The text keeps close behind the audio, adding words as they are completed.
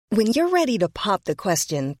When you're ready to pop the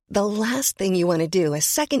question, the last thing you want to do is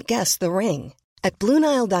second-guess the ring. At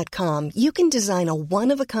BlueNile.com, you can design a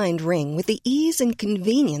one-of-a-kind ring with the ease and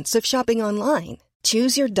convenience of shopping online.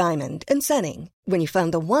 Choose your diamond and setting. When you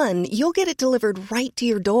find the one, you'll get it delivered right to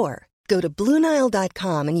your door. Go to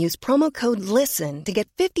BlueNile.com and use promo code LISTEN to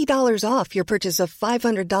get $50 off your purchase of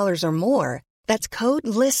 $500 or more. That's code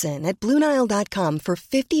LISTEN at BlueNile.com for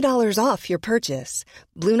 $50 off your purchase.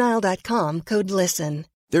 BlueNile.com, code LISTEN.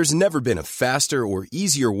 There's never been a faster or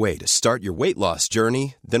easier way to start your weight loss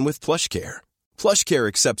journey than with PlushCare. PlushCare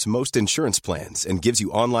accepts most insurance plans and gives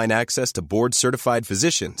you online access to board-certified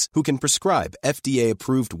physicians who can prescribe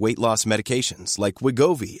FDA-approved weight loss medications like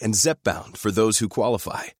Wegovy and Zepbound for those who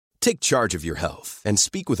qualify. Take charge of your health and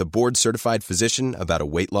speak with a board-certified physician about a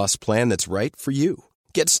weight loss plan that's right for you.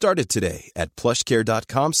 Get started today at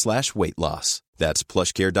plushcare.com/weight loss. That's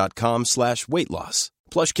plushcare.com/weight loss.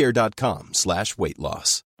 plushcare.com/weight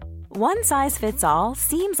loss. One size fits all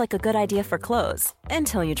seems like a good idea for clothes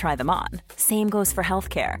until you try them on. Same goes for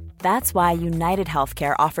healthcare. That's why United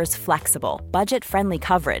Healthcare offers flexible, budget-friendly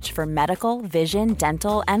coverage for medical, vision,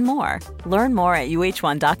 dental, and more. Learn more at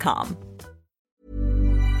UH1.com.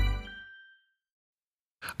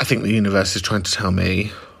 I think the universe is trying to tell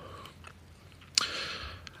me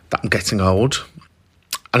that I'm getting old.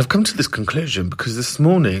 And I've come to this conclusion because this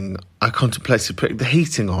morning I contemplated putting the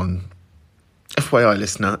heating on. FYI,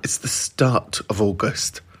 listener, it's the start of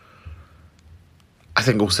August. I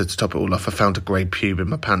think also to top it all off, I found a grey pube in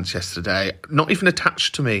my pants yesterday. Not even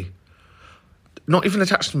attached to me.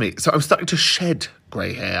 So I'm starting to shed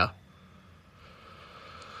grey hair.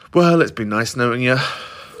 Well, it's been nice knowing you.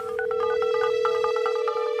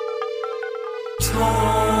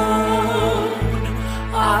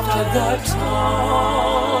 After the tone,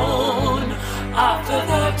 after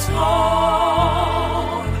the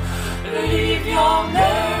tone, leave your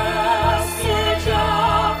message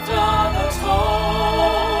after the tone.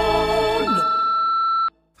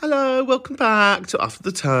 Hello, welcome back to After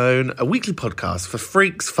the Tone, a weekly podcast for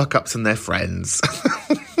freaks, fuck-ups and their friends.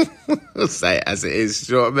 I'll say it as it is,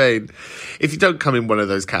 do you know what I mean? If you don't come in one of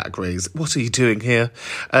those categories, what are you doing here?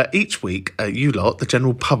 Each week, you lot, the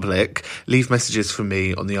general public, leave messages for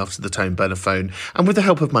me on the After the Tone burner phone, and with the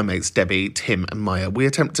help of my mates Debbie, Tim and Maya, we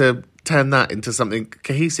attempt to turn that into something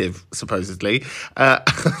cohesive, supposedly.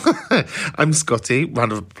 I'm Scotty,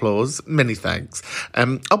 round of applause, many thanks.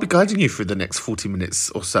 I'll be guiding you through the next 40 minutes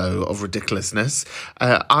or so of ridiculousness.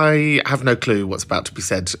 I have no clue what's about to be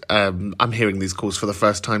said. I'm hearing these calls for the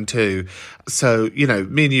first time too. So, you know,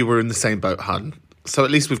 me and you were in the same boat, hun. So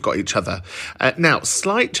at least we've got each other. Now,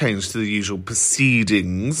 slight change to the usual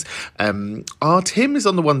proceedings. Our Tim is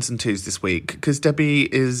on the ones and twos this week because Debbie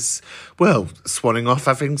is, well, swanning off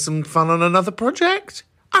having some fun on another project.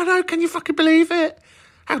 I know, can you fucking believe it?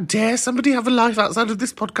 How dare somebody have a life outside of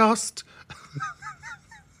this podcast?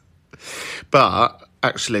 But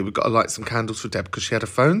actually, we've got to light some candles for Deb because she had her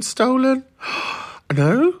phone stolen. I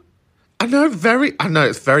know,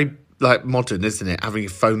 it's very, like, modern, isn't it? Having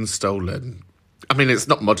your phone stolen. I mean, it's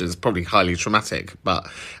not modern, it's probably highly traumatic, but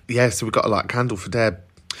yeah, so we've got to light a candle for Deb.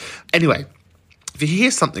 Anyway, if you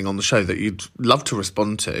hear something on the show that you'd love to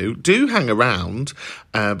respond to, do hang around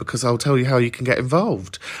because I'll tell you how you can get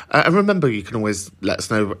involved. And remember, you can always let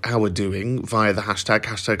us know how we're doing via the hashtag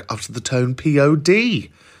After the Tone POD.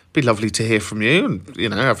 Be lovely to hear from you and, you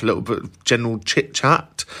know, have a little bit of general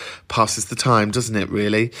chit-chat. Passes the time, doesn't it,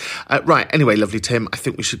 really? Right, anyway, lovely Tim, I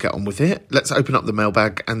think we should get on with it. Let's open up the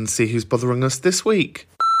mailbag and see who's bothering us this week.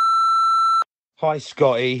 Hi,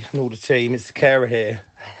 Scotty and all the team. It's the carer here.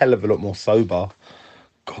 A hell of a lot more sober.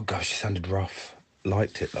 God, gosh, she sounded rough.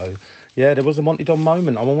 Liked it, though. Yeah, there was a Monty Don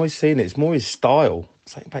moment. I'm always seeing it. It's more his style.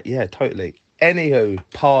 Something about, yeah, totally. Anywho,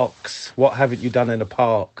 parks. What haven't you done in a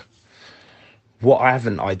park? What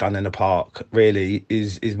haven't I done in a park, really,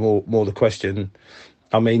 is more the question.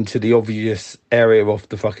 I mean, to the obvious area of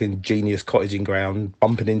the fucking genius cottaging ground,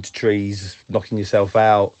 bumping into trees, knocking yourself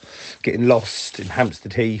out, getting lost in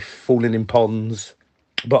Hampstead Heath, falling in ponds.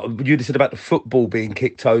 But you just said about the football being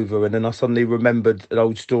kicked over, and then I suddenly remembered an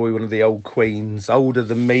old story, one of the old queens, older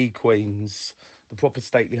than me queens, the proper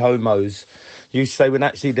stately homos, used to say when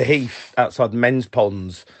actually the Heath outside the men's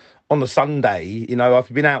ponds, on a Sunday, you know, I've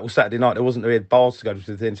been out all Saturday night, there wasn't really bars to go to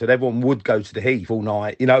the thing, so everyone would go to the Heath all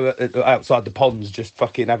night, you know, outside the ponds, just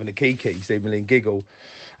fucking having a kiki, seemingly, and giggle.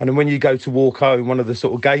 And then when you go to walk home, one of the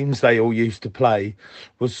sort of games they all used to play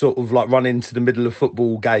was sort of like run into the middle of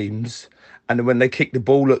football games, and then when they kick the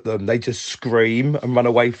ball at them, they just scream and run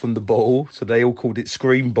away from the ball, so they all called it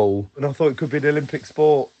scream ball. And I thought it could be an Olympic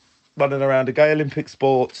sport, running around a gay Olympic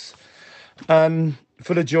sports, full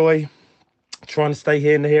of joy. Trying to stay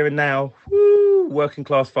here in the here and now. Woo! Working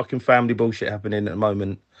class fucking family bullshit happening at the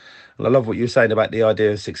moment. And I love what you were saying about the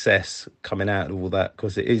idea of success coming out of all that,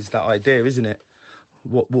 because it is that idea, isn't it?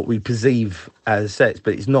 What we perceive as sex,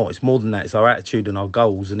 but it's not. It's more than that. It's our attitude and our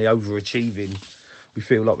goals and the overachieving we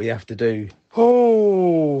feel like we have to do.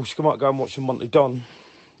 Oh, she might go and watch some Monty Don.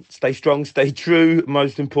 Stay strong, stay true.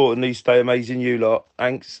 Most importantly, stay amazing, you lot.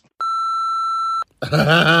 Thanks.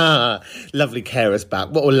 Lovely carers back.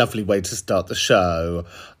 What a lovely way to start the show.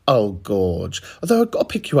 Oh, gorge. Although I've got to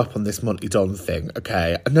pick you up on this Monty Don thing,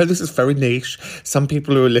 okay? I know this is very niche. Some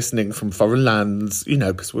people who are listening from foreign lands, you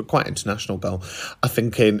know, because we're quite international, girl, are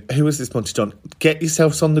thinking, who is this Monty Don? Get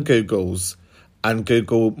yourselves on the Googles and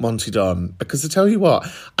Google Monty Don. Because I tell you what,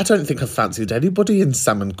 I don't think I've fancied anybody in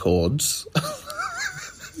salmon cords.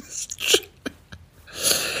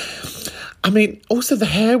 I mean, also the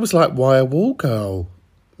hair was like wire wool, girl.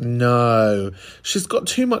 No, she's got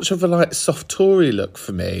too much of a like soft Tory look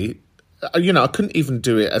for me. You know, I couldn't even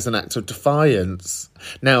do it as an act of defiance.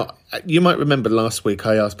 Now, you might remember last week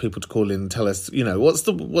I asked people to call in and tell us, you know, what's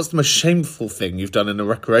the most shameful thing you've done in a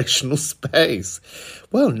recreational space?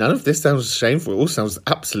 Well, none of this sounds shameful. It all sounds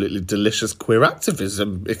absolutely delicious queer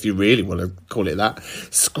activism, if you really want to call it that.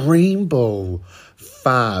 Scream ball.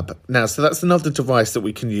 Fab. Now, so that's another device that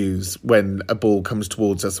we can use when a ball comes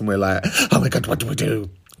towards us and we're like, oh my God, what do we do?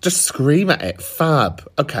 Just scream at it. Fab.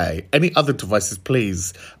 Okay. Any other devices,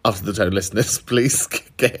 please, After the Tone listeners, please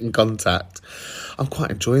get in contact. I'm quite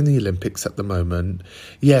enjoying the Olympics at the moment.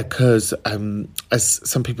 Yeah, because as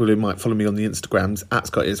some people who might follow me on the Instagrams, at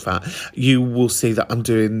Scott is Fat, you will see that I'm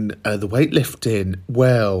doing the weightlifting.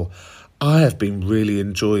 Well, I have been really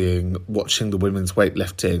enjoying watching the women's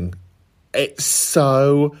weightlifting. It's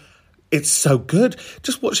so good.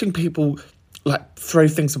 Just watching people like throw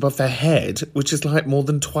things above their head, which is like more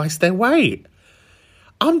than twice their weight.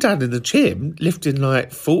 I'm down in the gym lifting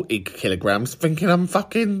like 40 kilograms thinking I'm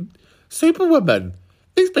fucking Superwoman.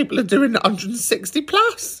 These people are doing 160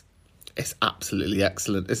 plus. It's absolutely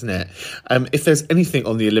excellent, isn't it? If there's anything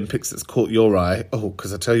on the Olympics that's caught your eye,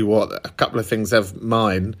 because I tell you what, a couple of things have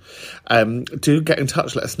mine, do get in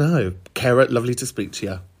touch, let us know. Kara, lovely to speak to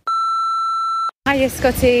you. Hiya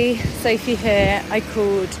Scotty, Sophie here. I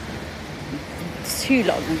called too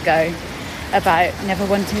long ago about never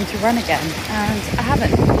wanting to run again, and I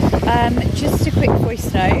haven't. Just a quick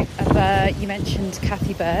voice note of you mentioned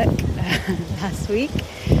Kathy Burke last week.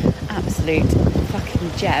 Absolute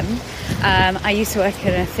fucking gem. I used to work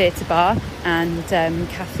in a theatre bar, and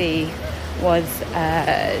Kathy was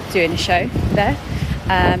doing a show there.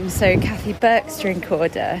 So Kathy Burke's drink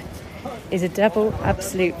order is a double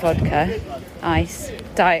absolute vodka, ice,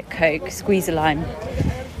 Diet Coke, squeeze a lime.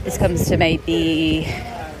 This comes to maybe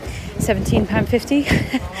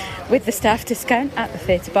 £17.50 with the staff discount at the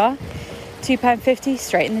theatre bar. £2.50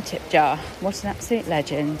 straight in the tip jar. What an absolute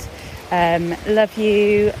legend. Love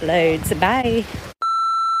you loads. Bye.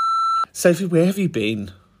 Sophie, where have you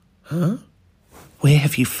been? Huh? Where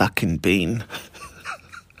have you fucking been?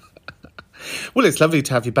 Well, it's lovely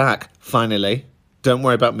to have you back, finally. Don't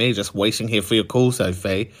worry about me just waiting here for your call,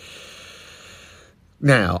 Sophie.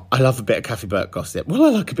 Now, I love a bit of Kathy Burke gossip. Well, I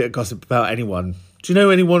like a bit of gossip about anyone. Do you know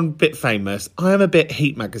anyone a bit famous? I am a bit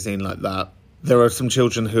Heat magazine like that. There are some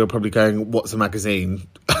children who are probably going, what's a magazine?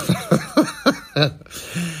 But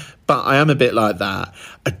I am a bit like that.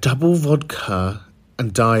 A double vodka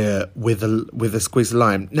and diet with a squeeze of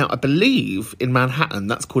lime. Now, I believe in Manhattan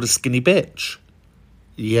that's called a skinny bitch.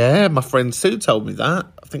 Yeah, my friend Sue told me that.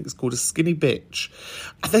 I think it's called a skinny bitch.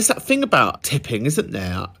 There's that thing about tipping, isn't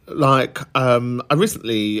there? Like, I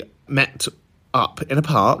recently met up in a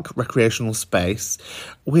park, recreational space,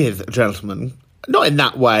 with a gentleman. Not in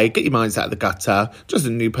that way, get your minds out of the gutter. Just a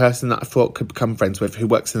new person that I thought could become friends with who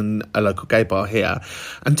works in a local gay bar here,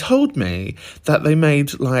 and told me that they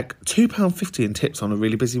made like £2.50 in tips on a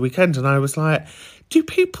really busy weekend. And I was like, do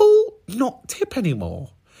people not tip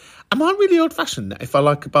anymore? Am I really old-fashioned that if I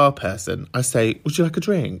like a bar person, I say, would you like a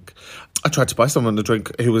drink? I tried to buy someone a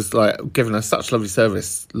drink who was like giving us such lovely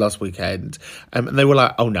service last weekend. And they were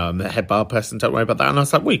like, oh no, I'm the head bar person, don't worry about that. And I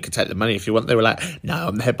was like, well, you could take the money if you want. They were like, no,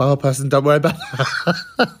 I'm the head bar person, don't worry about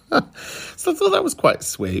that. So I thought that was quite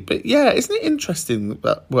sweet. But yeah, isn't it interesting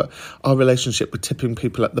that our relationship with tipping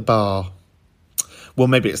people at the bar? Well,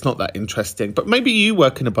 maybe it's not that interesting, but maybe you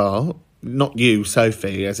work in a bar, not you,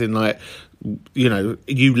 Sophie, as in like, you know,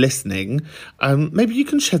 you listening, maybe you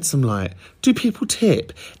can shed some light. Do people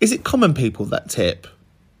tip? Is it common people that tip?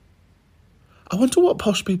 I wonder what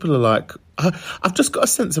posh people are like. I've just got a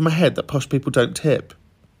sense in my head that posh people don't tip.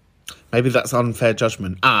 Maybe that's unfair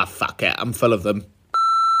judgment. Fuck it, I'm full of them.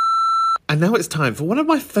 And now it's time for one of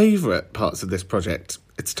my favourite parts of this project.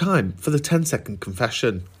 It's time for the 10-second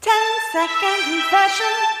confession. 10-second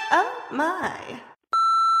confession. Oh my.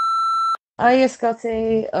 Hiya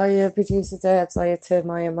Scotty, hiya producer Debs, hiya Tim,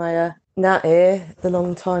 hiya Maya. Nat here, the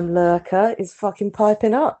long-time lurker, is fucking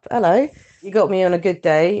piping up. Hello. You got me on a good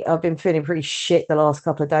day. I've been feeling pretty shit the last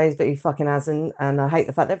couple of days, but he fucking hasn't. And I hate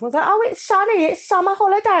the fact that everyone's like, oh, it's sunny, it's summer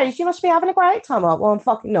holidays, you must be having a great time. Well, I'm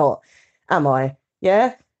fucking not. Am I?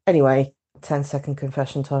 Yeah? Anyway, 10-second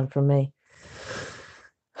confession time from me.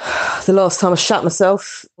 The last time I shat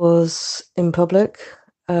myself was in public,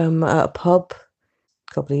 at a pub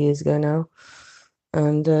a couple of years ago now.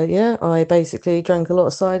 And I basically drank a lot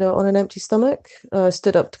of cider on an empty stomach. I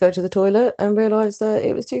stood up to go to the toilet and realised that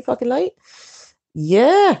it was too fucking late.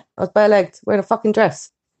 Yeah, I was bare-legged, wearing a fucking dress.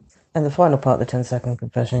 And the final part of the 10-second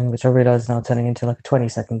confession, which I realise is now turning into like a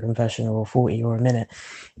 20-second confession or 40 or a minute,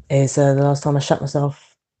 is the last time I shat myself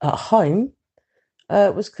at home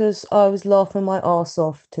was because I was laughing my arse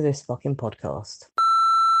off to this fucking podcast.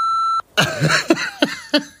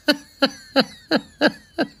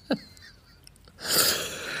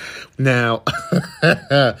 Now,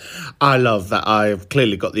 I love that I've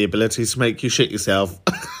clearly got the ability to make you shit yourself.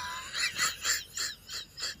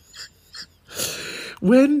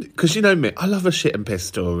 Because you know me, I love a shit and piss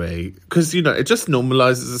story. Because, you know, it just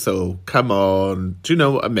normalises us all. Come on. Do you know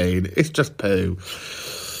what I mean? It's just poo.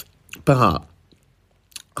 But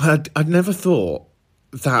I'd never thought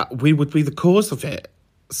that we would be the cause of it.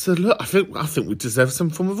 So look, I think we deserve some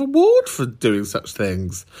form of award for doing such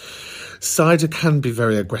things. Cider can be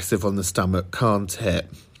very aggressive on the stomach, can't it?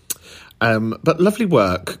 But lovely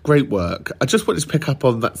work, great work. I just wanted to pick up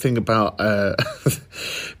on that thing about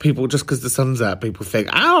people, just because the sun's out, people think,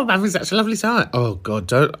 oh, I'm having such a lovely time. Oh, God,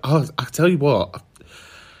 don't. Oh, I tell you what,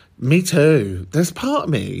 me too. There's part of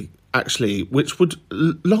me, actually, which would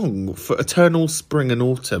long for eternal spring and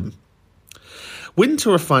autumn.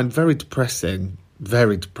 Winter I find very depressing.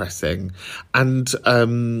 Very depressing. And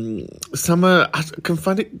summer, I can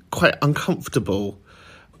find it quite uncomfortable.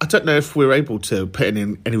 I don't know if we're able to put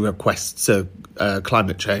in any requests to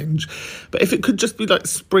climate change, but if it could just be like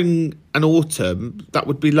spring and autumn, that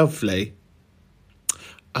would be lovely.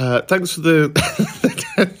 Thanks for the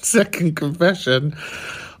 10-second confession.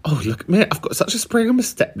 Oh, look at me. I've got such a spring in my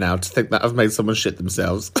step now to think that I've made someone shit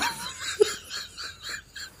themselves.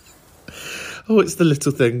 Oh, it's the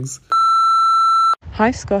little things. Hi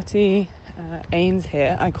Scotty, Ames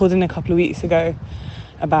here. I called in a couple of weeks ago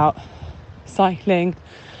about cycling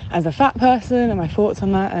as a fat person and my thoughts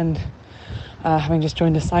on that, and having just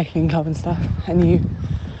joined a cycling club and stuff, and you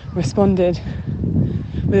responded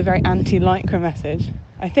with a very anti-lycra message.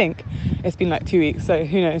 I think it's been like 2 weeks, so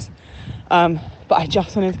who knows. But I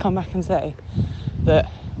just wanted to come back and say that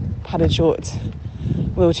padded shorts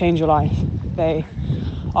will change your life. They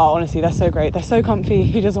are, honestly, they're so great. They're so comfy.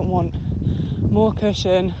 Who doesn't want more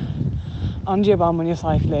cushion under your bum when you're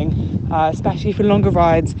cycling, especially for longer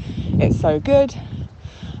rides? It's so good.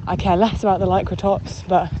 I care less about the lycra tops,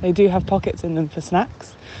 but they do have pockets in them for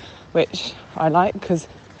snacks, which I like, because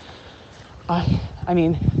I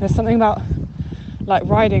mean, there's something about like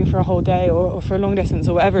riding for a whole day or for a long distance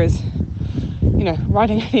or whatever is, you know,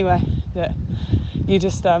 riding anywhere, that you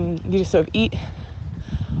just sort of eat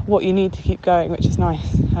what you need to keep going, which is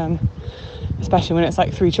nice. Especially when it's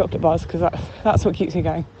like 3 chocolate bars, because that's what keeps me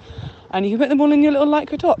going. And you can put them all in your little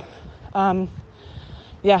lycra top.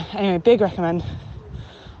 Anyway, big recommend.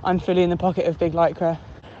 I'm fully in the pocket of big lycra.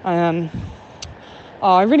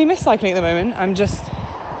 I really miss cycling at the moment. I'm just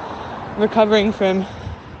recovering from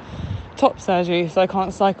top surgery, so I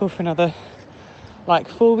can't cycle for another like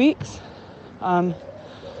 4 weeks. And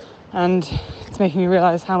it's making me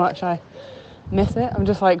realise how much I miss it. I'm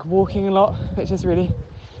just like walking a lot, which is really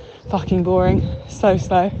fucking boring, so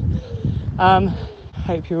slow.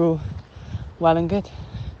 Hope you're all well and good.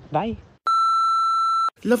 Bye.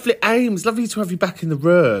 Lovely, Ames. Lovely to have you back in the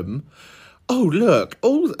room. Oh, look,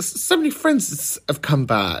 so many friends have come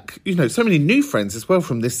back. You know, so many new friends as well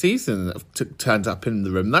from this season have turned up in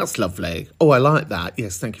the room. That's lovely. Oh, I like that.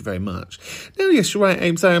 Yes, thank you very much. No, yes, you're right,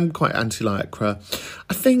 Ames. I am quite anti-lycra.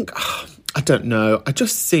 I think, I don't know. I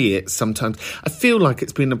just see it sometimes. I feel like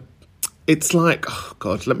it's like, oh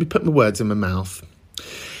God, let me put my words in my mouth.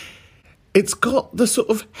 It's got the sort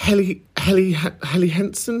of Helly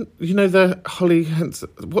Henson, you know, the Holly Henson.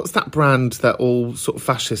 What's that brand that all sort of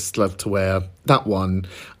fascists love to wear? That one.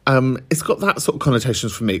 It's got that sort of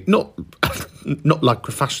connotations for me. Not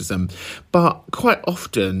lycra-fascism, but quite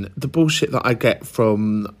often the bullshit that I get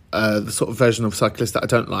from the sort of version of cyclists that I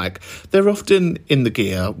don't like, they're often in the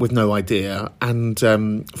gear with no idea and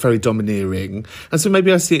very domineering. And so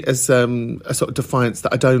maybe I see it as a sort of defiance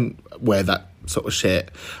that I don't wear that sort of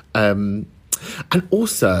shit. And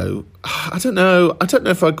also, I don't know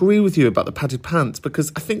if I agree with you about the padded pants,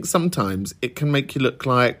 because I think sometimes it can make you look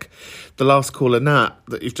like the last caller Nat,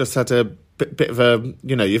 that you've just had a bit of a,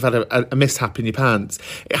 you know, you've had a mishap in your pants.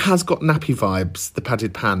 It has got nappy vibes, the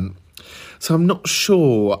padded pant. So I'm not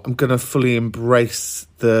sure I'm going to fully embrace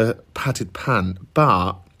the padded pant,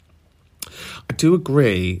 but I do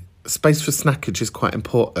agree space for snackage is quite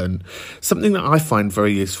important. Something that I find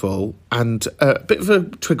very useful, and a bit of a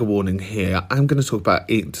trigger warning here, I'm going to talk about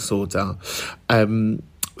eating disorder.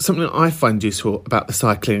 Something that I find useful about the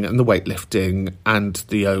cycling and the weightlifting and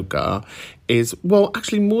the yoga is, well,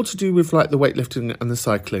 actually more to do with like the weightlifting and the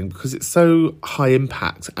cycling, because it's so high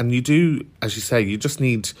impact, and you do, as you say, you just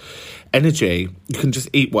need energy. You can just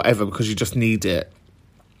eat whatever because you just need it.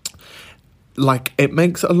 Like, it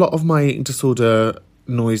makes a lot of my eating disorder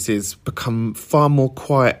noises become far more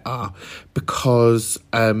quieter, because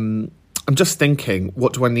I'm just thinking,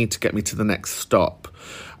 what do I need to get me to the next stop?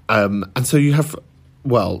 And so you have,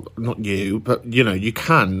 well, not you, but, you know, you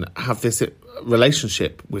can have this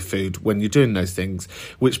relationship with food when you're doing those things,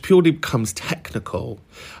 which purely becomes technical.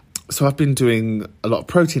 So I've been doing a lot of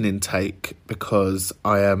protein intake because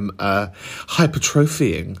I am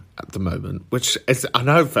hypertrophying at the moment, which is, I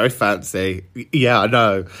know, very fancy. Yeah, I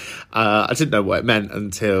know. I didn't know what it meant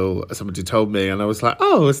until somebody told me, and I was like,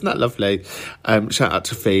 oh, isn't that lovely? Shout out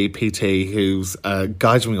to Fee, PT, who's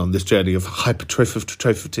guiding me on this journey of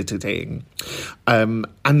hypertrophying.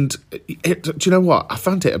 And do you know what? I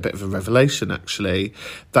found it a bit of a revelation, actually,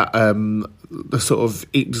 that the sort of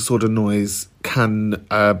eating disorder noise can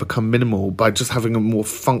become minimal by just having a more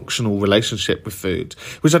functional relationship with food,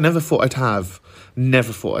 which I never thought I'd have.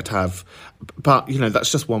 But, you know,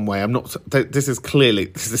 that's just one way. This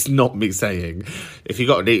is not me saying, if you've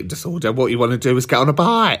got an eating disorder, what you want to do is get on a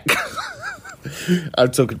bike.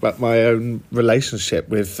 I'm talking about my own relationship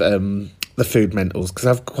with the food mentals, because I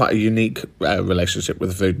have quite a unique relationship with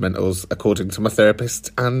the food mentals, according to my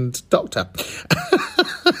therapist and doctor.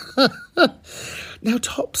 Now,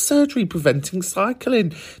 top surgery preventing cycling.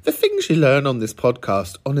 The things you learn on this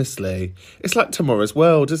podcast, honestly, it's like Tomorrow's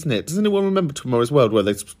World, isn't it? Does anyone remember Tomorrow's World, where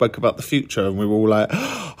they spoke about the future and we were all like,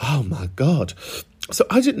 oh my God. So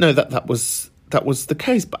I didn't know that was the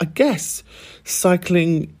case, but I guess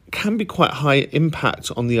cycling can be quite high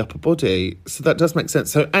impact on the upper body. So that does make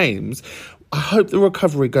sense. So Ames, I hope the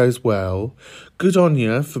recovery goes well. Good on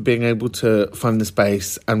you for being able to find the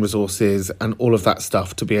space and resources and all of that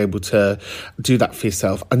stuff to be able to do that for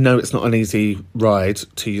yourself. I know it's not an easy ride,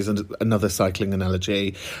 to use another cycling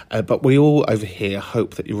analogy, but we all over here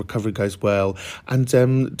hope that your recovery goes well. And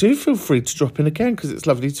do feel free to drop in again, because it's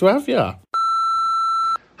lovely to have you.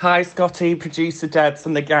 Hi, Scotty, producer Debs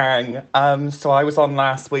and the gang. So I was on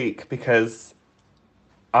last week because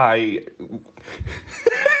I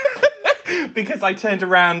turned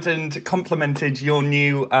around and complimented your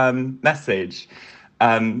new message,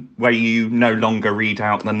 where you no longer read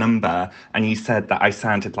out the number, and you said that I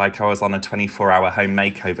sounded like I was on a 24-hour home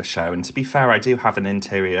makeover show. And to be fair, I do have an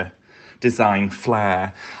interior design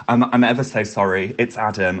flair. I'm ever so sorry. It's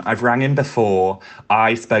Adam. I've rang him before.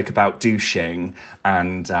 I spoke about douching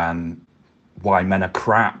and why men are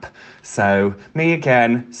crap. So me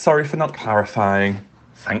again. Sorry for not clarifying.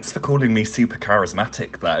 Thanks for calling me super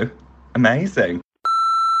charismatic, though. Amazing.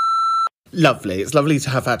 Lovely. It's lovely to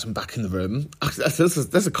have Adam back in the room.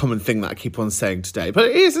 There's a common thing that I keep on saying today, but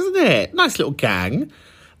it is, isn't it? Nice little gang.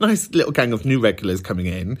 Nice little gang of new regulars coming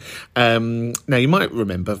in. Now, you might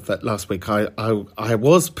remember that last week I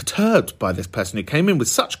was perturbed by this person who came in with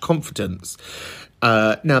such confidence.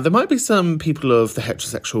 Now, there might be some people of the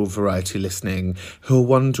heterosexual variety listening who are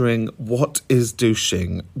wondering, what is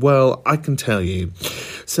douching? Well, I can tell you.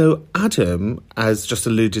 So Adam has just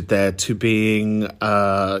alluded there to being,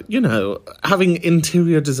 having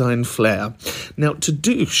interior design flair. Now, to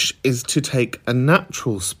douche is to take a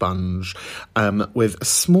natural sponge with a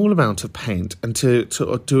small amount of paint and to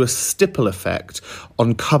do a stipple effect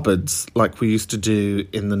on cupboards like we used to do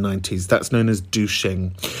in the 90s. That's known as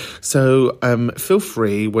douching. So feel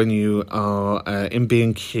free when you are in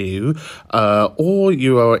B&Q or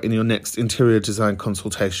you are in your next interior design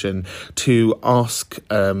consultation to ask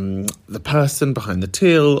the person behind the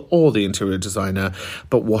till or the interior designer,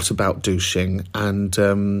 but what about douching? And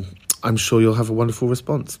I'm sure you'll have a wonderful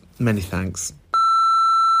response. Many thanks.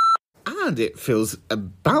 And it feels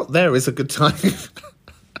about there is a good time.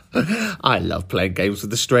 I love playing games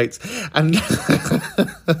with the straights. And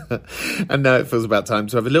and now it feels about time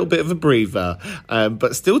to have a little bit of a breather.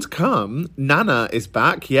 But still to come, Nana is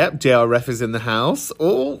back. Yep, JRF is in the house.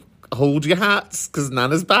 Oh, hold your hats, because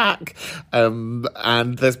Nana's back.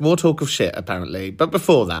 And there's more talk of shit, apparently. But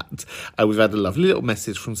before that, we've had a lovely little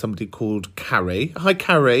message from somebody called Carrie. Hi,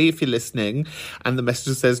 Carrie, if you're listening. And the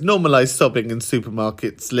message says, normalise sobbing in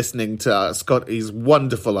supermarkets listening to Scotty's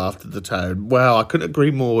wonderful After the Tone. Wow, I couldn't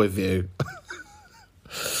agree more with you.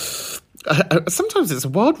 Sometimes it's a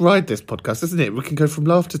wild ride, this podcast, isn't it? We can go from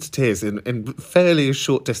laughter to tears in fairly a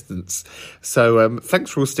short distance. So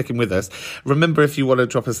thanks for all sticking with us. Remember, if you want to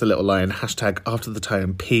drop us a little line, hashtag After the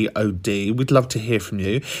Tone POD. We'd love to hear from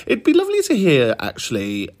you. It'd be lovely to hear,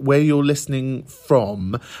 actually, where you're listening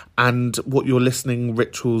from and what your listening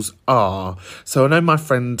rituals are. So I know my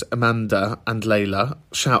friend Amanda and Layla,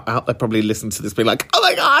 shout out, they probably listen to this being like, oh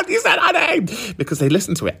my God, you said our name! Because they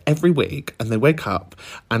listen to it every week and they wake up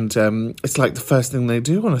and it's like the first thing they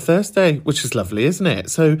do on a Thursday, which is lovely, isn't it?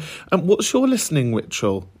 So what's your listening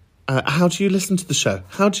ritual? How do you listen to the show?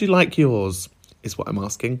 How do you like yours? Is what I'm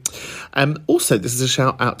asking. Also, this is a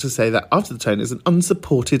shout out to say that After the Tone is an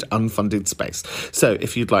unsupported, unfunded space. So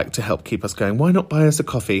if you'd like to help keep us going, why not buy us a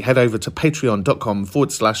coffee? Head over to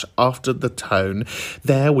patreon.com/After the Tone.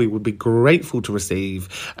 There we would be grateful to receive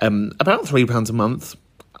about £3 a month.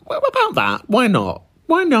 Well, about that. Why not?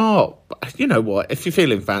 Why not? You know what? If you're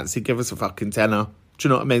feeling fancy, give us a fucking tenner. Do you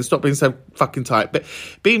know what I mean? Stop being so fucking tight. But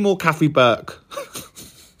be more Kathy Burke.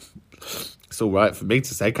 It's all right for me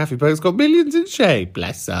to say. Kathy Burke's got millions, isn't she?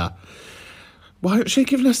 Bless her. Why aren't she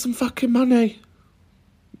giving us some fucking money?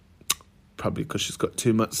 Probably because she's got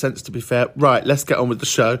too much sense, to be fair. Right, let's get on with the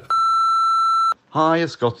show. Hi,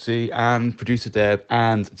 Scotty and producer Deb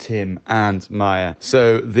and Tim and Maya.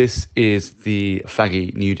 So this is the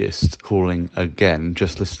faggy nudist calling again,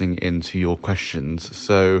 just listening into your questions.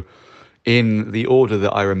 So in the order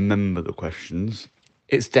that I remember the questions,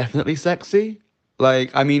 it's definitely sexy.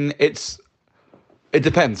 Like, I mean, it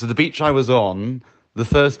depends. So the beach I was on, the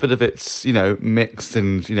first bit of it's, mixed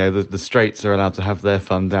and, the straights are allowed to have their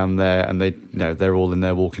fun down there and they, they're all in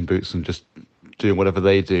their walking boots and just doing whatever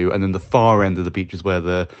they do. And then the far end of the beach is where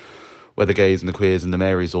the gays and the queers and the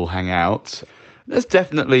Marys all hang out. There's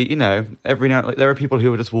definitely, every now, like, there are people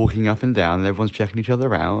who are just walking up and down and everyone's checking each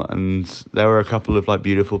other out. And there were a couple of like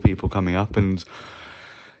beautiful people coming up and,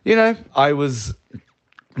 I was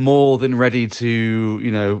more than ready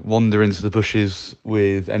to, wander into the bushes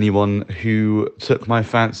with anyone who took my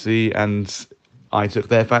fancy and I took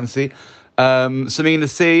their fancy. Swimming in the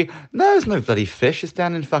sea, no, there's no bloody fish. It's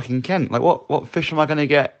down in fucking Kent. Like, what fish am I going to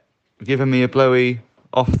get giving me a blowy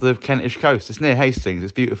off the Kentish coast? It's near Hastings.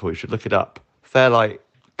 It's beautiful. You should look it up. Fairlight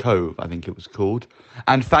Cove, I think it was called.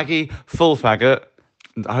 And faggy, full faggot.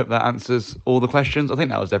 I hope that answers all the questions. I think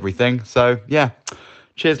that was everything. So, yeah.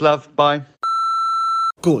 Cheers, love. Bye.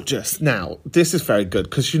 Gorgeous. Now, this is very good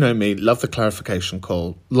because you know me, love the clarification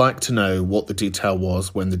call, like to know what the detail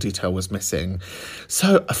was when the detail was missing.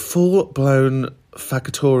 So, a full-blown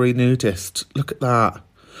faggatory nudist. Look at that.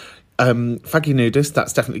 Faggy nudist,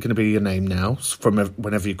 that's definitely going to be your name now from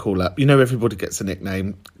whenever you call up. Everybody gets a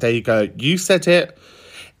nickname. There you go. You said it.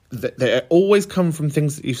 They always come from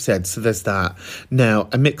things that you've said, so there's that. Now,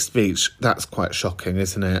 a mixed beach, that's quite shocking,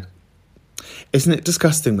 isn't it? Isn't it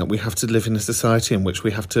disgusting that we have to live in a society in which we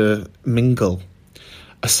have to mingle,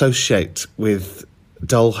 associate with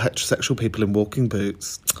dull heterosexual people in walking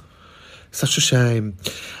boots? Such a shame.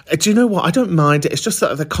 Do you know what? I don't mind it. It's just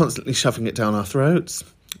that they're constantly shoving it down our throats.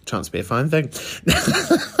 Chance to be a fine thing.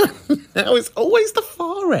 Now it's always the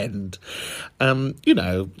far end. You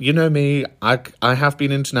know me, I have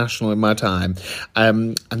been international in my time.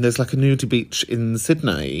 And there's like a nudie beach in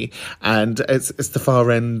Sydney, and it's the far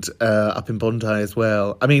end up in Bondi as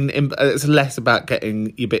well. I mean, it's less about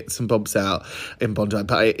getting your bits and bobs out in Bondi,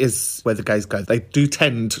 but it is where the gays go. They do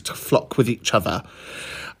tend to flock with each other.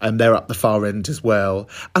 And they're up the far end as well.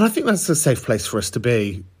 And I think that's a safe place for us to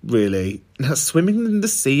be, really. Now, swimming in the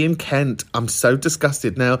sea in Kent, I'm so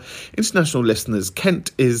disgusted. Now, international listeners, Kent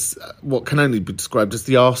is what can only be described as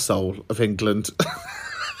the arsehole of England.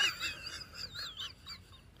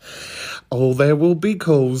 Oh, there will be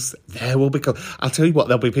calls. There will be calls. I'll tell you what,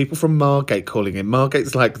 there'll be people from Margate calling in.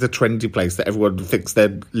 Margate's like the trendy place that everyone thinks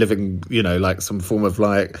they're living, you know, like some form of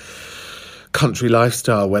like country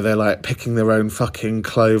lifestyle where they're like picking their own fucking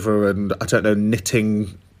clover and, I don't know,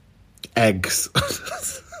 knitting eggs.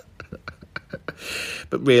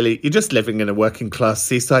 But really, you're just living in a working class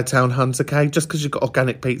seaside town, Hans, okay? Just because you've got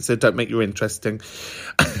organic pizza, don't make you interesting.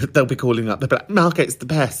 They'll be calling up. They'll be like, Margate's the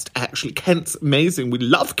best. Actually, Kent's amazing. We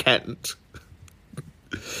love Kent.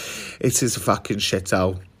 It is a fucking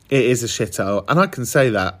shithole. It is a shithole. And I can say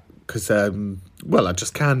that because, well, I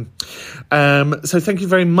just can. So thank you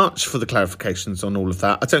very much for the clarifications on all of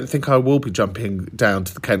that. I don't think I will be jumping down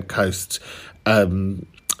to the Kent coast to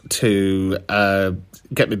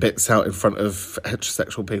get me bits out in front of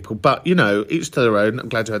heterosexual people. But, you know, each to their own. I'm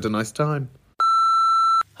glad you had a nice time.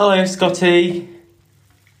 Hello, Scotty.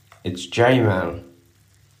 It's J-Man.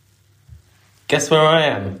 Guess where I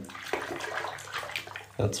am?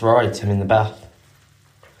 That's right, I'm in the bath.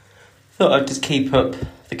 Thought I'd just keep up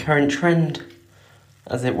the current trend,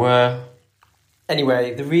 as it were.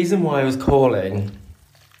 Anyway, the reason why I was calling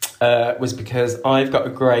was because I've got a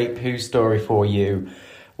great poo story for you,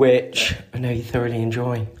 which I know you thoroughly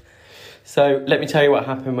enjoy. So let me tell you what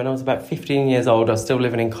happened. When I was about 15 years old, I was still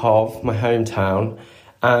living in Cov, my hometown,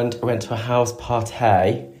 and I went to a house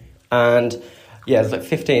party. And yeah, I was like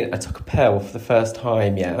 15. I took a pill for the first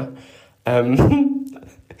time, yeah. And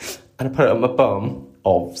I put it on my bum,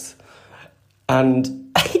 ovs. And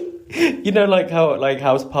you know, like how like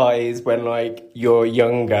house parties when like you're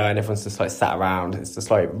younger and everyone's just like sat around, it's just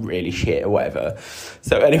like really shit or whatever.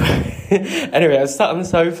 So anyway, I was sat on the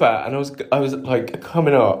sofa and I was like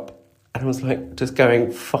coming up and I was like just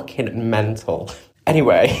going fucking mental.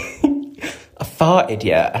 Anyway, I farted,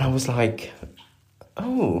 yeah, and I was like,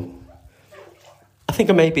 oh, I think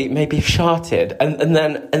I maybe have sharted, and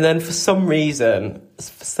then for some reason,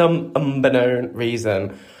 for some unbeknown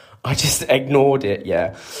reason, I just ignored it,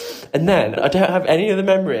 yeah. And then I don't have any other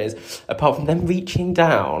memories apart from them reaching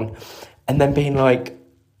down and then being like,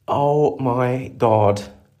 oh my God.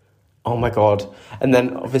 And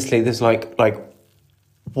then obviously there's like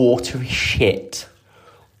watery shit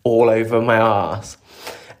all over my arse.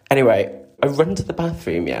 Anyway, I run to the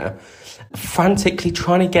bathroom, yeah, frantically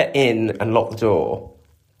trying to get in and lock the door.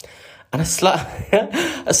 And I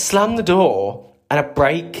slam the door and I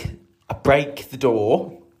break the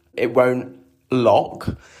door. It won't lock.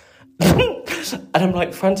 And I'm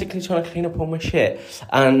like frantically trying to clean up all my shit.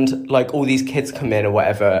 And like all these kids come in or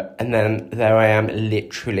whatever. And then there I am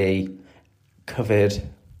literally covered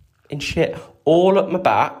in shit all up my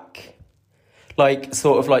back. Like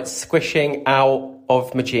sort of like squishing out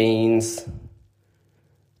of my jeans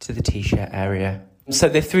to the t-shirt area. So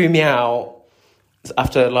they threw me out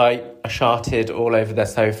after like I sharted all over their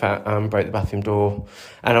sofa and broke the bathroom door.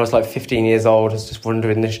 And I was like 15 years old. I was just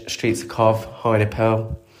wandering the streets of Cov, high in a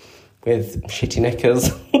pill with shitty knickers.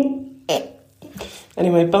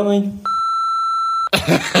 Anyway, bye.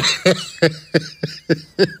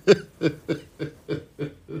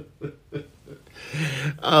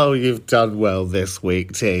 Oh, you've done well this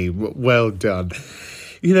week, team. Well done.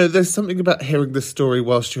 You know, there's something about hearing the story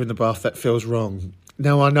whilst you're in the bath that feels wrong.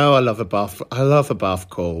 Now, I know I love a bath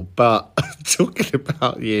call, but talking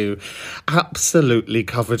about you absolutely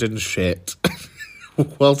covered in shit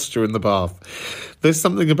whilst you're in the bath, there's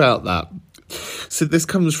something about that. So this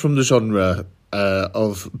comes from the genre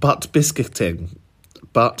of butt biscuiting.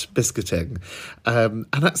 And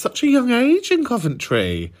at such a young age in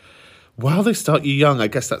Coventry. Wow, they start you young. I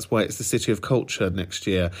guess that's why it's the City of Culture next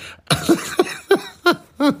year.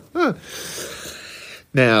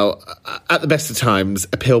 Now, at the best of times,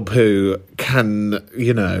 a pill poo can,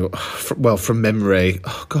 you know, from memory.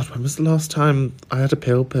 Oh, God, when was the last time I had a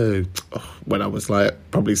pill poo? Oh, when I was, like,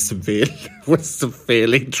 probably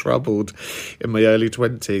severely troubled in my early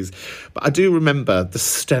 20s. But I do remember the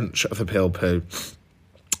stench of a pill poo.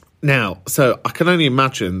 Now, so I can only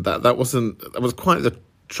imagine that was quite the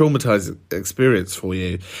traumatising experience for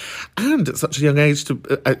you. And at such a young age,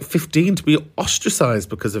 at 15, to be ostracised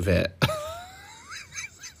because of it.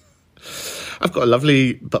 I've got a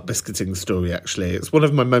lovely butt biscuiting story, actually. It's one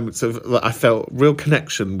of my moments of I felt real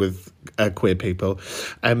connection with queer people.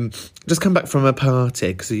 Just come back from a party,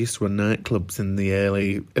 because I used to run nightclubs in the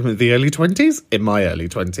early 20s? In my early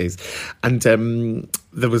 20s. And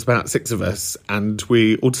there was about 6 of us, and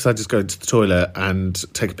we all decided to go into the toilet and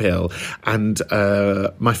take a pill. And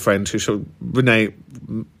my friend, who shall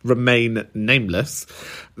remain nameless,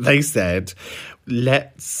 they said,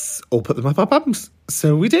 let's all put them up our bums.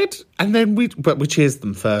 So we did, and then we cheersed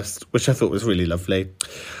them first, which I thought was really lovely.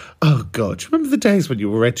 Oh, God. Do you remember the days when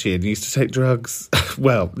you were Reggie and you used to take drugs?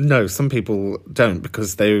 Well, no, some people don't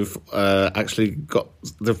because they've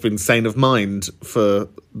they've been sane of mind for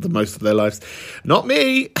the most of their lives. Not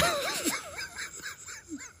me.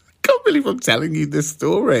 Can't believe I'm telling you this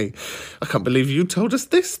story. I can't believe you told us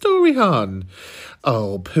this story, hon.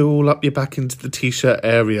 Oh, poo all up your back into the T-shirt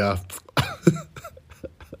area.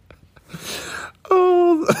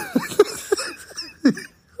 Oh,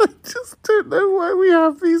 I just don't know why we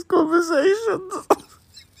have these conversations.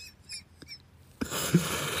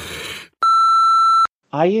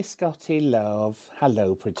 Hiya, Scotty, love.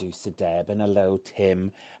 Hello, producer Deb, and hello,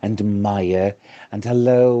 Tim and Maya, and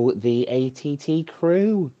hello, the ATT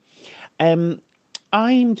crew.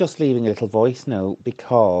 I'm just leaving a little voice note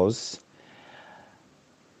because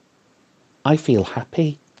I feel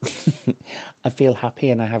happy. I feel happy,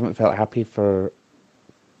 and I haven't felt happy for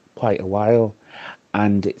quite a while,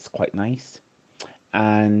 and it's quite nice.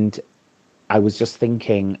 And I was just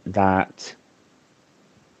thinking that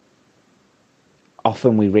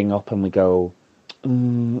often we ring up and we go,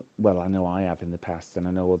 well, I know I have in the past, and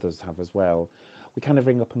I know others have as well. We kind of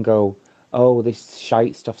ring up and go, oh, this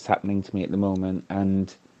shite stuff's happening to me at the moment,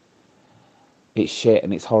 and it's shit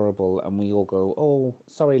and it's horrible, and we all go, oh,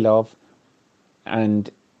 sorry, love. And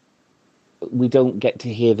we don't get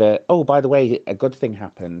to hear the, oh, by the way, a good thing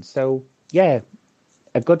happened. So, yeah,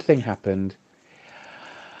 a good thing happened.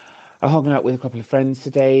 I hung out with a couple of friends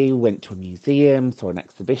today, went to a museum, saw an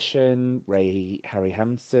exhibition. Harry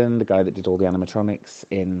Hansen, the guy that did all the animatronics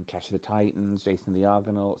in Clash of the Titans, Jason the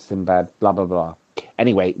Argonaut, Sinbad, blah, blah, blah.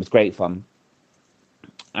 Anyway, it was great fun.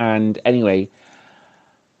 And anyway,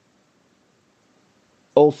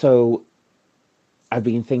 also, I've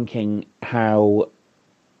been thinking how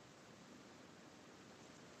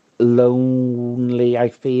lonely I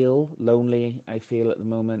feel at the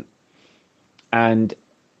moment, and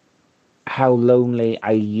how lonely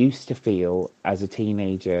I used to feel as a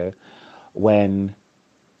teenager when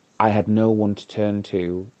I had no one to turn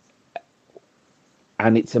to.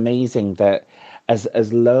 And it's amazing that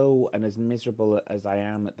as low and as miserable as I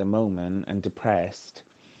am at the moment and depressed,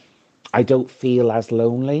 I don't feel as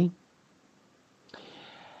lonely.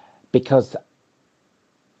 Because,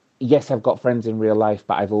 yes, I've got friends in real life,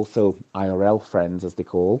 but I've also IRL friends, as they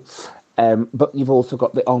call. But you've also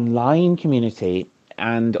got the online community.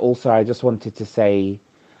 And also, I just wanted to say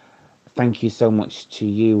thank you so much to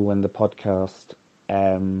you and the podcast.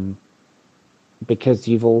 Because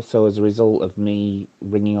you've also, as a result of me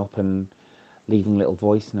ringing up and leaving little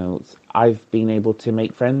voice notes, I've been able to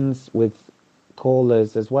make friends with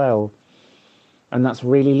callers as well. And that's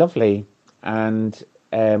really lovely. And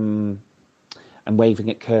I'm waving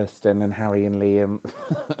at Kirsten and Harry and Liam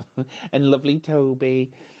and lovely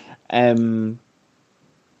Toby.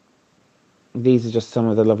 These are just some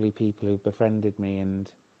of the lovely people who've befriended me.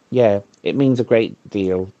 And yeah, it means a great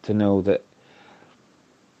deal to know that,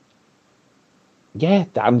 yeah,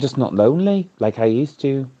 that I'm just not lonely like I used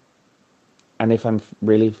to. And if I'm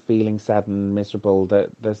really feeling sad and miserable, that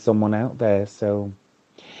there's someone out there. So,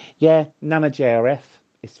 yeah, Nana JRF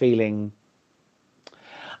is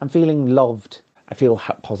I'm feeling loved. I feel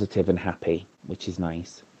positive and happy, which is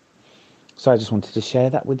nice. So I just wanted to share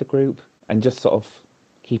that with the group and just sort of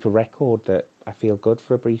keep a record that I feel good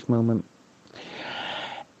for a brief moment.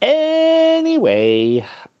 Anyway,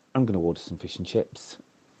 I'm going to order some fish and chips.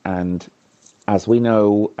 And as we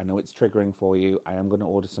know, I know it's triggering for you, I am going to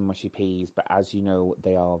order some mushy peas, but as you know,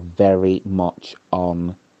 they are very much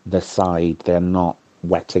on the side. They're not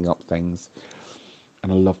wetting up things.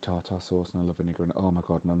 And I love tartar sauce and I love vinegar. And oh my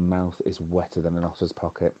God, my mouth is wetter than an otter's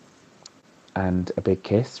pocket. And a big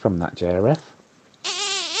kiss from that JRF.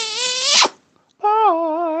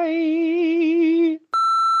 Bye.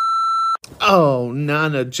 Oh,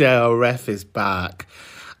 Nana JRF is back.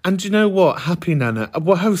 And do you know what? Happy Nana.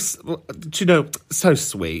 Well, do you know, so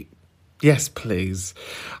sweet. Yes, please.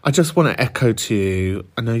 I just want to echo to you,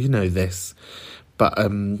 I know you know this, but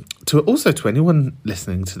to anyone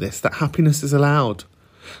listening to this, that happiness is allowed.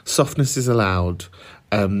 Softness is allowed.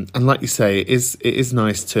 And like you say, it is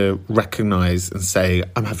nice to recognise and say,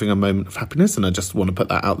 I'm having a moment of happiness, and I just want to put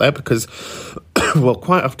that out there because, well,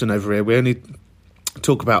 quite often over here, we only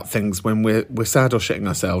talk about things when we're sad or shitting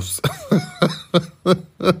ourselves.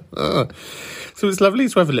 So it's lovely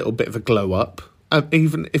to have a little bit of a glow up,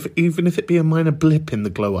 even if it be a minor blip in the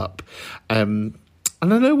glow up. And I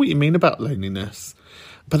know what you mean about loneliness,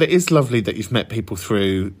 but it is lovely that you've met people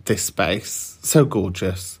through this space. So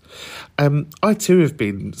gorgeous. I too have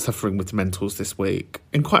been suffering with mentals this week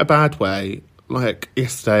in quite a bad way. like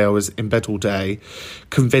yesterday I was in bed all day,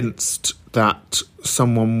 convinced that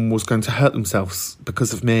someone was going to hurt themselves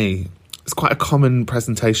because of me. It's quite a common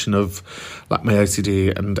presentation of like my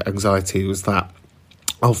OCD and anxiety, was that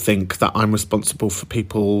I'll think that I'm responsible for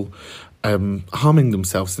people harming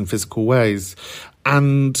themselves in physical ways.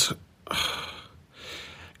 And,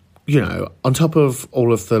 you know, on top of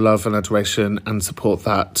all of the love and adoration and support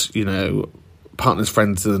that, you know, partners,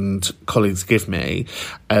 friends and colleagues give me,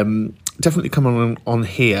 definitely come on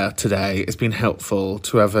here today. It's been helpful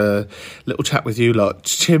to have a little chat with you lot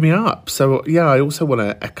to cheer me up. So, yeah, I also want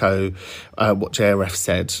to echo what JRF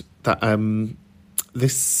said, that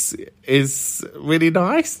this is really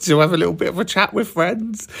nice to have a little bit of a chat with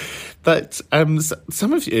friends. But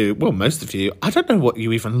some of you, well, most of you, I don't know what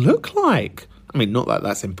you even look like. I mean, not that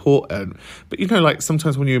that's important, but, you know, like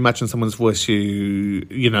sometimes when you imagine someone's voice,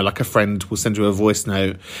 you know, like a friend will send you a voice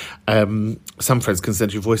note. Some friends can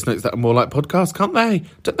send you voice notes that are more like podcasts, can't they?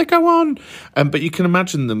 Don't they go on? But you can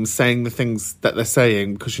imagine them saying the things that they're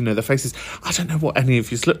saying because you know their faces. I don't know what any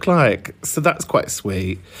of you look like. So that's quite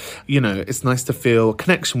sweet. You know, it's nice to feel a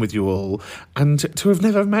connection with you all and to have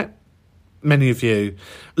never met many of you.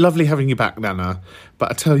 Lovely having you back, Nana.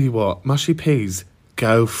 But I tell you what, mushy peas,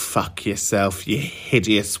 go fuck yourself, you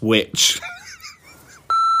hideous witch.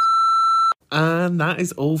 And that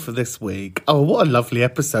is all for this week. Oh, what a lovely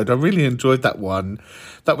episode. I really enjoyed that one.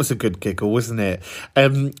 That was a good giggle, wasn't it?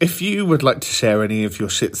 If you would like to share any of your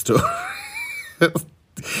shit stories,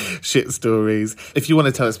 if you want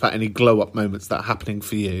to tell us about any glow-up moments that are happening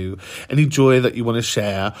for you, any joy that you want to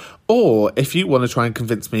share, or if you want to try and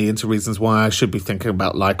convince me into reasons why I should be thinking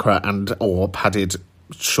about lycra and or padded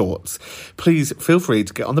shorts, please feel free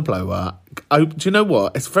to get on the blower. Do you know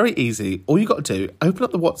what? It's very easy. All you got to do, open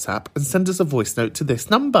up the WhatsApp and send us a voice note to this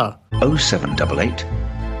number. 0788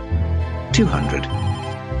 200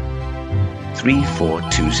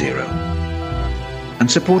 3420.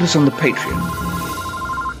 And support us on the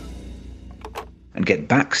Patreon. And get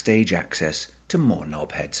backstage access to more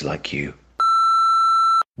knobheads like you.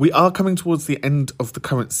 We are coming towards the end of the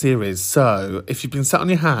current series, so if you've been sat on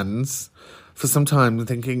your hands for some time and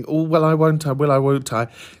thinking, oh, well, I won't,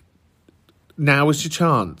 now is your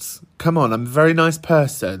chance. Come on, I'm a very nice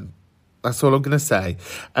person. That's all I'm going to say.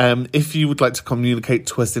 If you would like to communicate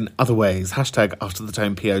to us in other ways, hashtag After the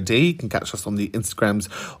Tone POD. You can catch us on the Instagrams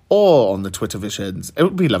or on the Twitter visions. It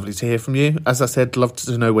would be lovely to hear from you. As I said, love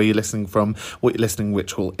to know where you're listening from, what your listening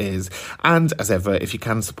ritual is. And as ever, if you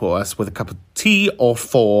can support us with a cup of tea or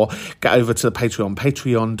four, get over to the Patreon,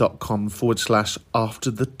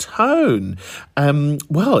 patreon.com/After the Tone.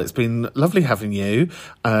 Well, it's been lovely having you.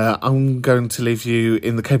 I'm going to leave you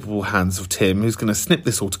in the capable hands of Tim, who's going to snip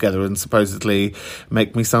this all together and supposedly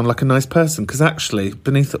make me sound like a nice person, because actually,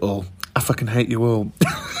 beneath it all, I fucking hate you all.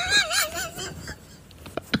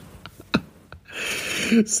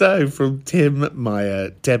 So, from Tim,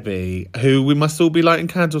 Maya, Debbie, who we must all be lighting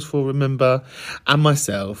candles for, remember, and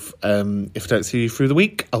myself, if I don't see you through the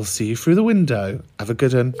week, I'll see you through the window. Have a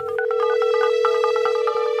good one.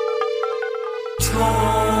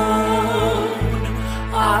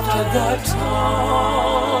 After the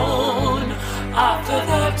tone, after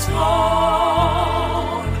the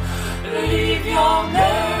tone, leave your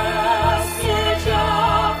message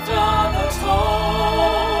after the tone.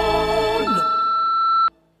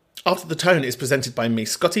 After the Tone is presented by me,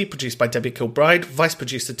 Scotty, produced by Debbie Kilbride, vice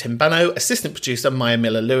producer Tim Bano, assistant producer Maya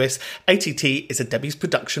Miller-Lewis. ATT is a Debbie's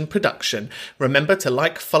production. Remember to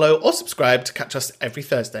like, follow or subscribe to catch us every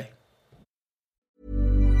Thursday.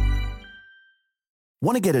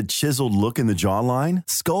 Want to get a chiseled look in the jawline?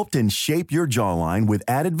 Sculpt and shape your jawline with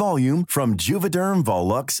added volume from Juvederm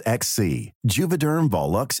Volux XC. Juvederm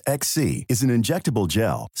Volux XC is an injectable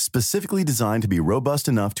gel specifically designed to be robust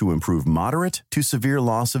enough to improve moderate to severe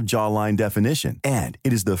loss of jawline definition. And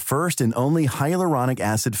it is the first and only hyaluronic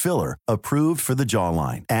acid filler approved for the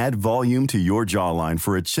jawline. Add volume to your jawline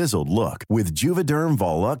for a chiseled look with Juvederm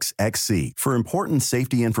Volux XC. For important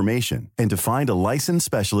safety information and to find a licensed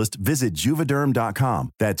specialist, visit Juvederm.com.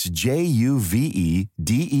 That's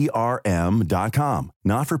Juvederm.com.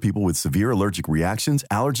 Not for people with severe allergic reactions,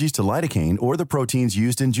 allergies to lidocaine, or the proteins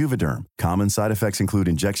used in Juvederm. Common side effects include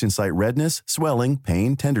injection site redness, swelling,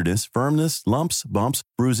 pain, tenderness, firmness, lumps, bumps,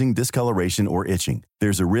 bruising, discoloration, or itching.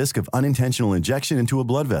 There's a risk of unintentional injection into a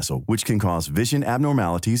blood vessel, which can cause vision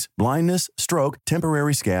abnormalities, blindness, stroke,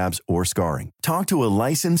 temporary scabs, or scarring. Talk to a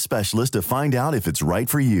licensed specialist to find out if it's right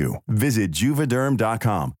for you. Visit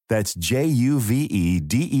Juvederm.com. That's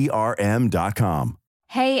Juvederm.com.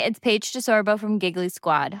 Hey, it's Paige DeSorbo from Giggly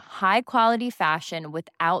Squad. High quality fashion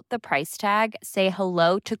without the price tag. Say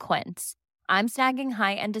hello to Quince. I'm snagging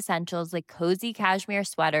high-end essentials like cozy cashmere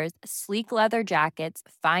sweaters, sleek leather jackets,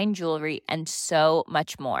 fine jewelry, and so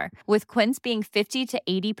much more. With Quince being 50 to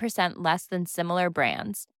 80% less than similar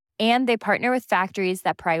brands. And they partner with factories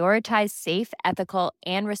that prioritize safe, ethical,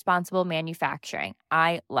 and responsible manufacturing.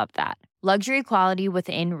 I love that. Luxury quality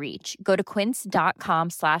within reach. Go to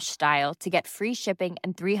quince.com/style to get free shipping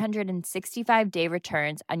and 365-day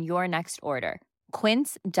returns on your next order.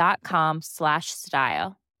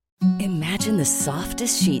 Quince.com/style. Imagine the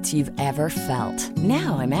softest sheets you've ever felt.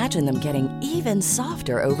 Now imagine them getting even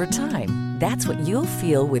softer over time. That's what you'll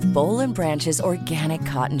feel with Boll & Branch's organic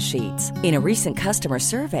cotton sheets. In a recent customer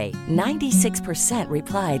survey, 96%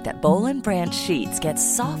 replied that Boll & Branch sheets get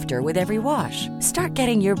softer with every wash. Start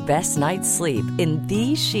getting your best night's sleep in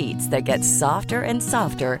these sheets that get softer and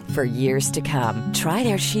softer for years to come. Try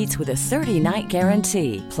their sheets with a 30-night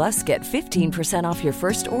guarantee. Plus, get 15% off your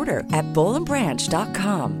first order at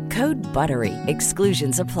bollandbranch.com. Code BUTTERY.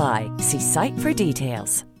 Exclusions apply. See site for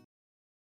details.